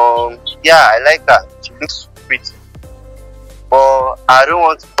 Yeah, I like her. She looks pretty. But I don't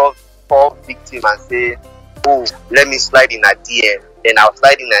want to fall victim and say, oh, let me slide in her DM. Then I'll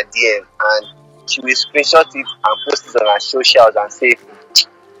slide in her DM and she will screenshot it and post it on her socials and say,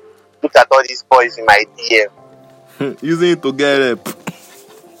 look at all these boys in my DM. Using it to get rep.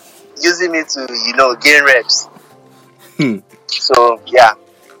 Using it to, gain reps. So, yeah.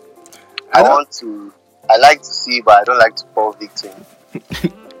 I like to see, but I don't like to fall victim.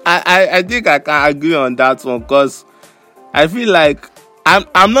 I think I can agree on that one because I feel like I'm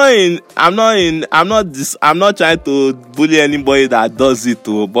not trying to bully anybody that does it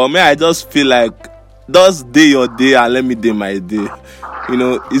too, but I just feel like just day your day and let me day my day.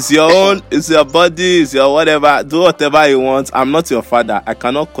 It's your own, it's your body, it's your whatever. Do whatever you want. I'm not your father. I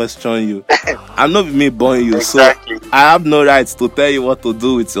cannot question you. I'm not me born you, exactly. So I have no rights to tell you what to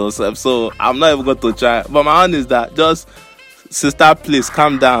do with yourself. So I'm not even going to try. But my own is that just sister, please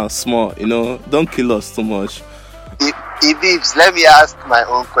calm down small. Don't kill us too much. Ibibs, let me ask my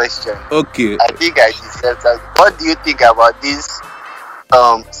own question. Okay. I think I deserve that. What do you think about this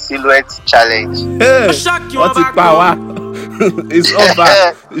silhouette challenge? Hey, what's it power? It's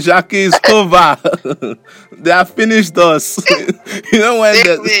over. Jackie is over. They have finished us. When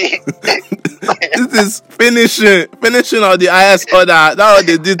this is finishing of the highest order. That's what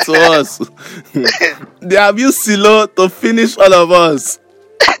they did to us. They have used Silo to finish all of us.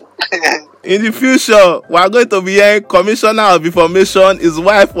 In the future, we are going to be hearing Commissioner of Information. His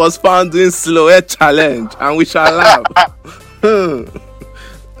wife was found doing silhouette challenge, and we shall laugh.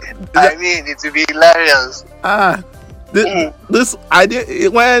 I mean, it will be hilarious. This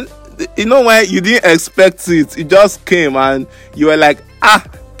idea, when you didn't expect it, it just came, and you were like,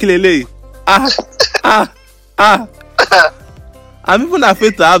 Kilele, I'm even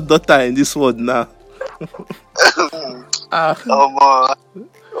afraid to have daughter in this world now.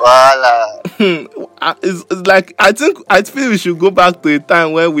 Voila. It's like I feel we should go back to a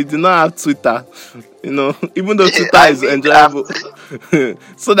time where we did not have Twitter. Even though Twitter is enjoyable.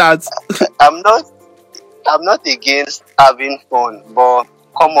 So that I'm not against having fun, but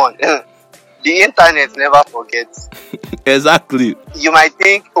come on. The internet never forgets. Exactly. You might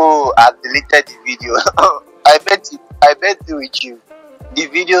think, oh, I've deleted the video. I bet you with you. The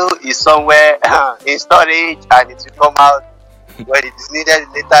video is somewhere in storage and it will come out when it is needed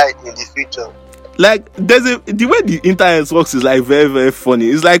later in the future. Like the way the internet works is like very, very funny.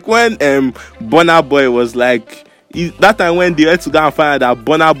 It's like when Burna Boy was like that time when they had to go and find out that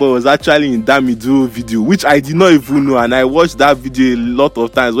Burna Boy was actually in that Midu video, which I did not even know, and I watched that video a lot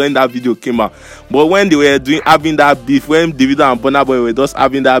of times when that video came out. But when they were having that beef, when Davido and Burna Boy were just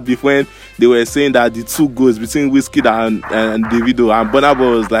having that beef, when they were saying that the two goes between Wizkid and Davido, and Burna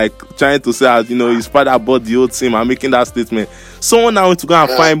Boy was like trying to say that his father bought the whole team and making that statement. Someone now went to go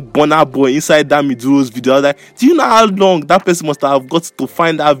and find Burna Boy inside that Midu's video. I was like, do you know how long that person must have got to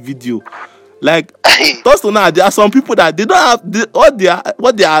find that video? Like, just to know, there are some people that they don't have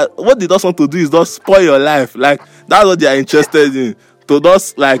what they just want to do is just spoil your life. Like, that's what they are interested in. To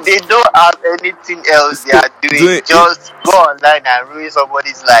just like They don't have anything else they are doing. Just go online and ruin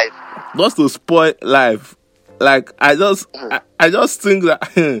somebody's life. Just to spoil life. Like, I just think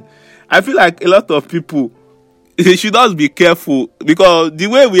that I feel like a lot of people, they should just be careful, because the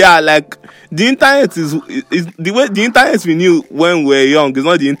way we are, like, the internet is the way the internet we knew when we were young is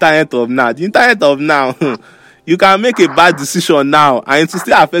not the internet of now. The internet of now, you can make a bad decision now and it will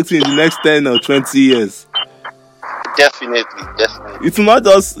still affect you in the next 10 or 20 years. Definitely. It's not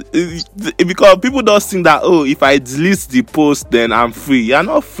just because people just think that, oh, if I delete the post, then I'm free. You're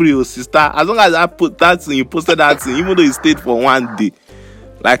not free, oh, sister. As long as I put that thing, you posted that thing, even though it stayed for 1 day,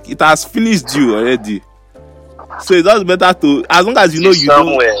 like, it has finished you already. So it's just better to, as long as you know you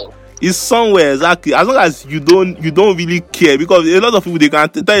somewhere. It's somewhere, exactly. As long as you don't really care, because a lot of people, they can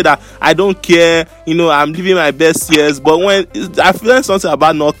tell you that I don't care, I'm living my best years. But when I feel something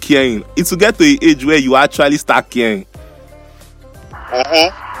about not caring, it's to get to an age where you actually start caring.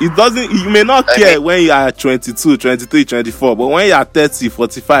 It doesn't. You may not care when you are 22, 23, 24, but when you are 30,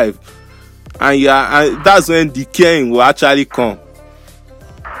 45, and that's when the caring will actually come.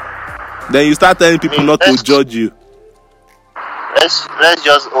 Then you start telling people not to judge you. Let's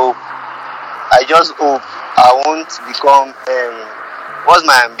just hope. I just hope I won't become. What's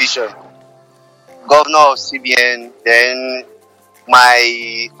my ambition? Governor of CBN. Then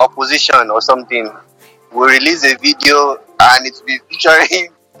my opposition or something will release a video and it will be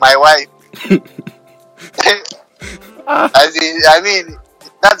featuring my wife. I mean,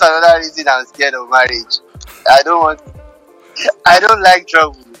 that's another reason I'm scared of marriage. I don't like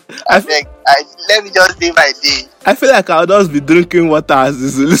trouble. Let me just day by day. I feel like I'll just be drinking water as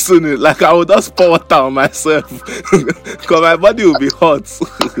is listening. Like, I will just pour water on myself because my body will be hot.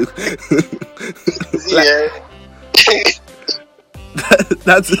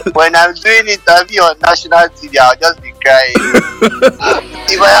 That's when I'm doing it, I'll be on national TV. I'll just be crying.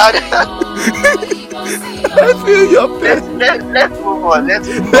 If I had, I feel your pain. Let's move on. Let's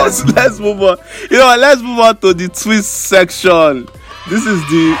move on. Let's move on to the twist section. This is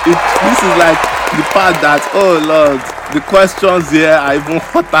like the part that, oh Lord, the questions here are even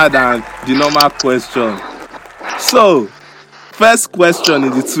hotter than the normal question. So, first question in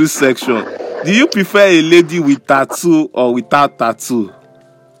the twist section: do you prefer a lady with tattoo or without tattoo?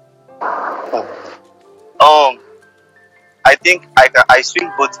 I think I swing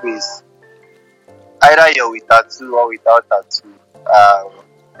both ways. Either you're with tattoo or without tattoo.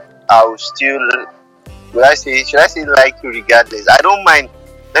 I will still. Should I say like you regardless? I don't mind.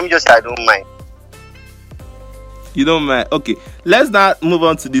 Let me just say I don't mind. You don't mind? Okay. Let's now move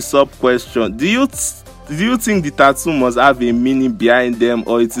on to the sub question. Do you think the tattoo must have a meaning behind them,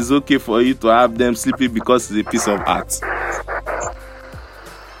 or it is okay for you to have them simply because it's a piece of art?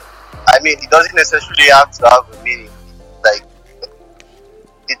 I mean, it doesn't necessarily have to have a meaning. Like,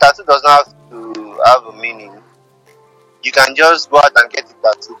 the tattoo does not have to have a meaning. You can just go out and get a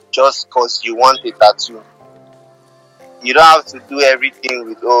tattoo just because you want a tattoo. You don't have to do everything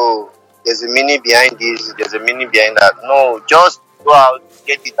with, oh, there's a meaning behind this, there's a meaning behind that. No, just go out,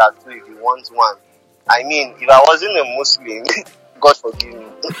 get a tattoo if you want one. I mean, if I wasn't a Muslim, God forgive me.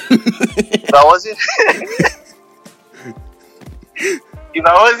 If I wasn't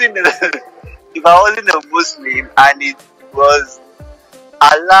a Muslim and it was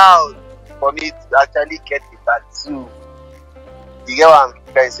allowed for me to actually get a tattoo, you get what I'm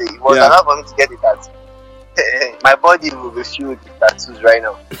trying to say? It was allowed for me to get a tattoo. My body will be filled with tattoos right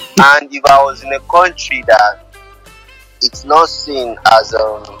now. And if I was in a country that it's not seen as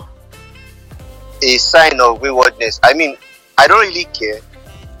a sign of waywardness, I mean, I don't really care,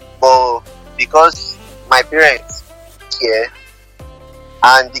 but because my parents care,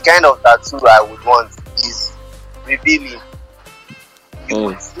 and the kind of tattoo I would want is revealing. You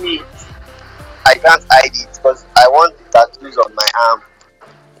would see it. I can't hide it because I want the tattoos on my arm,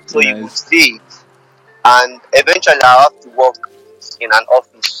 so nice. You would see it, and eventually I'll have to work in an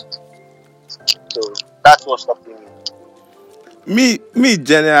office. So that's what's stopping me. Me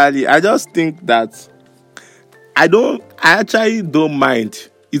generally, I just think that I actually don't mind.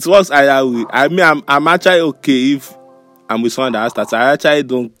 It works either way. I mean, I'm actually okay if I'm with someone that has tattoo. I actually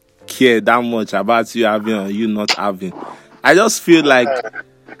don't care that much about you having or you not having. I just feel like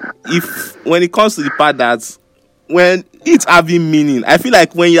if when it comes to the part that when it's having meaning. I feel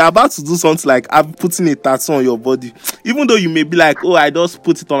like when you're about to do something like putting a tattoo on your body, even though you may be like, oh, I just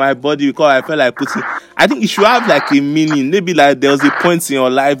put it on my body because I felt like putting, I think it should have like a meaning. Maybe like there was a point in your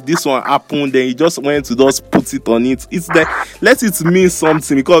life, this one happened, then you just went to just put it on it. It's that, let it mean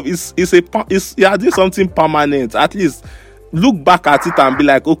something, because you're doing something permanent. At least look back at it and be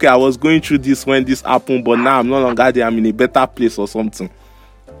like, okay, I was going through this when this happened, but now I'm no longer there, I'm in a better place or something.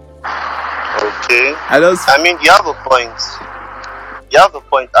 Okay. I mean, you have a point. You have a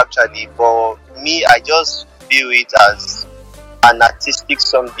point, actually. For me, I just view it as an artistic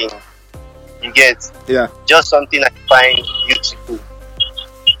something. You get? Yeah. Just something I find beautiful.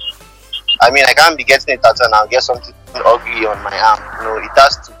 I mean, I can't be getting a tattoo and I'll get something ugly on my arm. No, it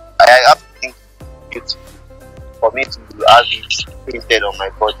has to. I have to think beautiful for me to have it printed on my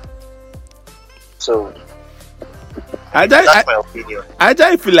body. So that's my opinion. I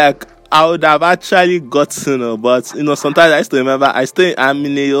just feel like I would have actually gotten, but sometimes I used to remember I'm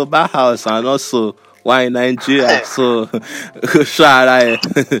in a Yoruba house and also why in Nigeria, so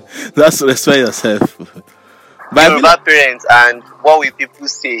just respect yourself. But Yoruba parents, and what will people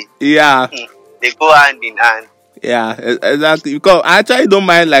say? Yeah, they go hand in hand. Yeah, exactly. Because I actually don't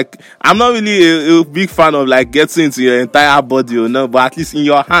mind, like, I'm not really a big fan of like getting into your entire body, but at least in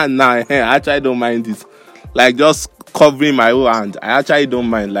your hand now, I actually don't mind it. Like just covering my whole hand, I actually don't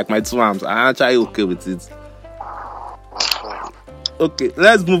mind. Like my two arms, I'm actually okay with it. Okay,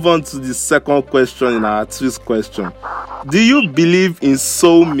 let's move on to the second question in our twist question. Do you believe in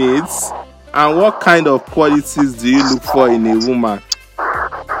soulmates, and what kind of qualities do you look for in a woman?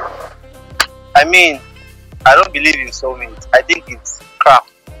 I mean, I don't believe in soulmates. I think it's crap.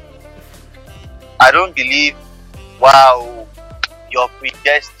 I don't believe, wow, you're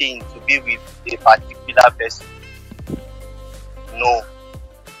predestined to be with a particular person. No,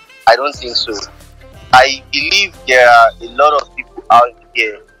 I don't think so. I believe there are a lot of people out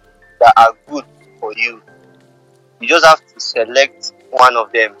here that are good for you. You just have to select one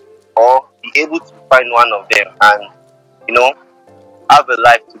of them or be able to find one of them and, have a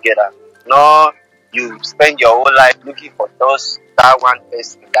life together. No, you spend your whole life looking for that one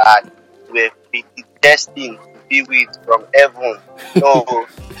person that you were destined to be with from heaven. No,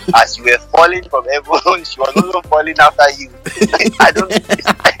 as you were falling from heaven, she was also falling after you. I don't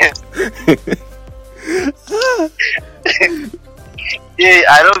yeah,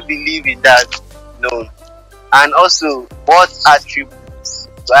 I don't believe in that. No. And also, what attributes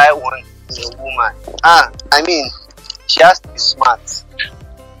do I want in a woman? I mean, she has to be smart.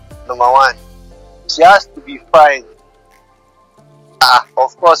 Number one. She has to be fine.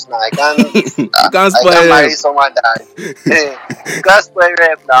 Of course now, I can't marry someone that you can't spoil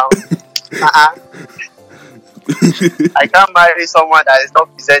rep now. I can't marry someone that is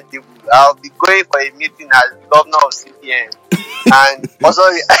not presentable. I'll be going for a meeting as the governor of CBN, and also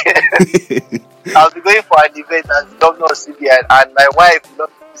I'll be going for an event as the governor of CBN, and my wife will not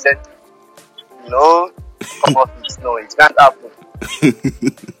be presentable. No, come off it. No, it can't happen.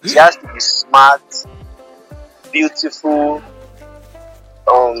 She has to be smart, beautiful,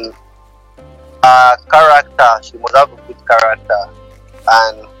 character. She must have a good character.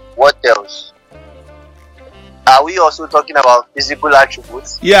 And what else? Are we also talking about physical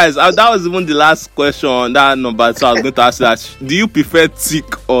attributes? Yes, that was even the last question on that number. So I was going to ask that. Do you prefer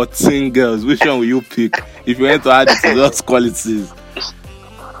thick or thin girls? Which one will you pick if you want to add it to those qualities?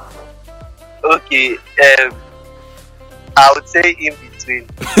 Okay, I would say in between.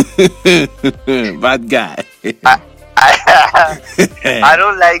 Bad guy. I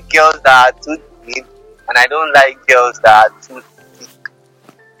don't like girls that are too thin, and I don't like girls that are too thick.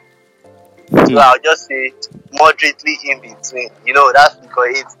 So I'll just say moderately in between. That's because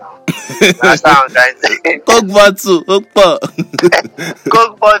it's now. That's how I'm trying to say. Coke bottle, Coke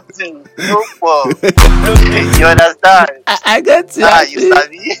Coke bottle, Coke. You understand? I get you.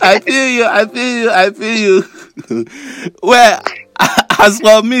 I feel you. Well, as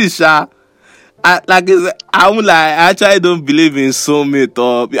for me, Sha, I actually don't believe in soulmate,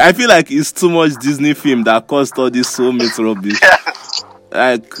 or I feel like it's too much Disney film that caused all this soulmate rubbish.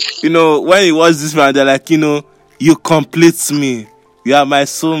 Like, when you watch this film, they're like, you complete me. You are my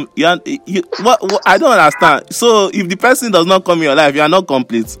soul. What? I don't understand. So if the person does not come in your life, you are not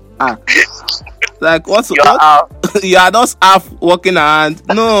complete. Like what? You are just half walking around.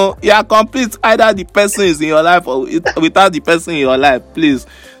 No, you are complete. Either the person is in your life or without the person in your life. Please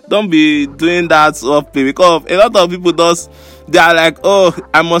don't be doing that because a lot of people they are like, oh,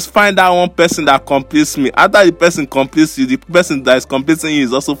 I must find that one person that completes me. After the person completes you, the person that is completing you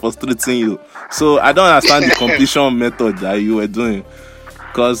is also frustrating you. So I don't understand the completion method that you were doing,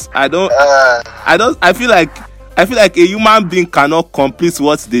 because I feel like I feel like a human being cannot complete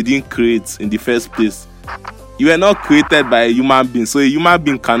what they didn't create in the first place. You were not created by a human being, so a human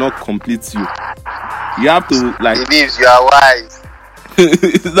being cannot complete you. You have to like. Believes you are wise.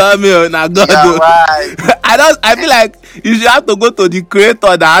 It's not me, na God. You are wise. I feel like you should have to go to the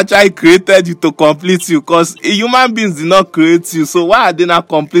creator that actually created you to complete you, because human beings did not create you. So why are they not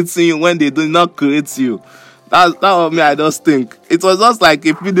completing you when they do not create you? That was me. I just think it was just like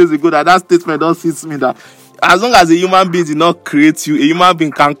a few days ago that statement just hits me that as long as a human being did not create you, a human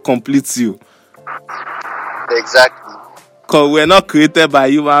being can't complete you. Exactly. Because we're not created by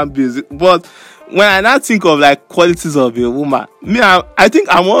human beings. But when I now think of like qualities of a woman, I think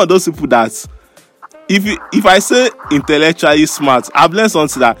I'm one of those people that if I say intellectually smart, I've learned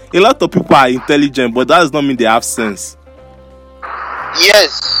something that a lot of people are intelligent, but that does not mean they have sense.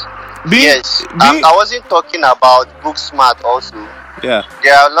 Yes. I wasn't talking about book smart also. Yeah.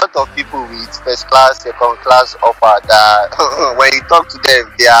 There are a lot of people with first class, second class offer that when you talk to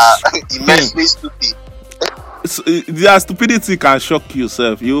them, they are immensely stupid. So, their stupidity can shock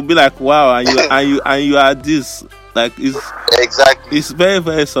yourself. You'll be like, wow, and you are this. Like it's very,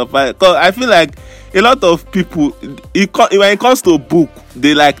 very surprising. Cause I feel like a lot of people, when it comes to a book,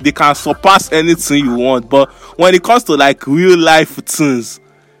 they can surpass anything you want. But when it comes to like real life things,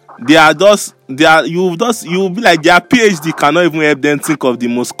 you'll be like their PhD cannot even help them think of the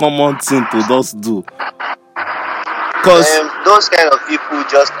most common thing to just do. Cause those kind of people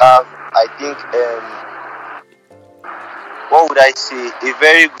just have, I think, what would I say, a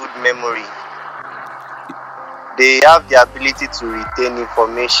very good memory. They have the ability to retain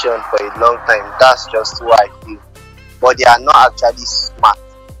information for a long time. That's just what I feel. But they are not actually smart.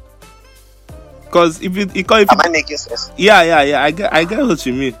 Because am I making sense? Yeah. I get what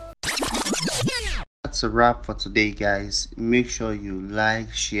you mean. That's a wrap for today, guys. Make sure you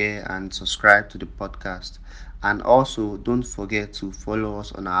like, share, and subscribe to the podcast. And also, don't forget to follow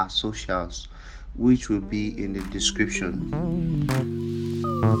us on our socials, which will be in the description.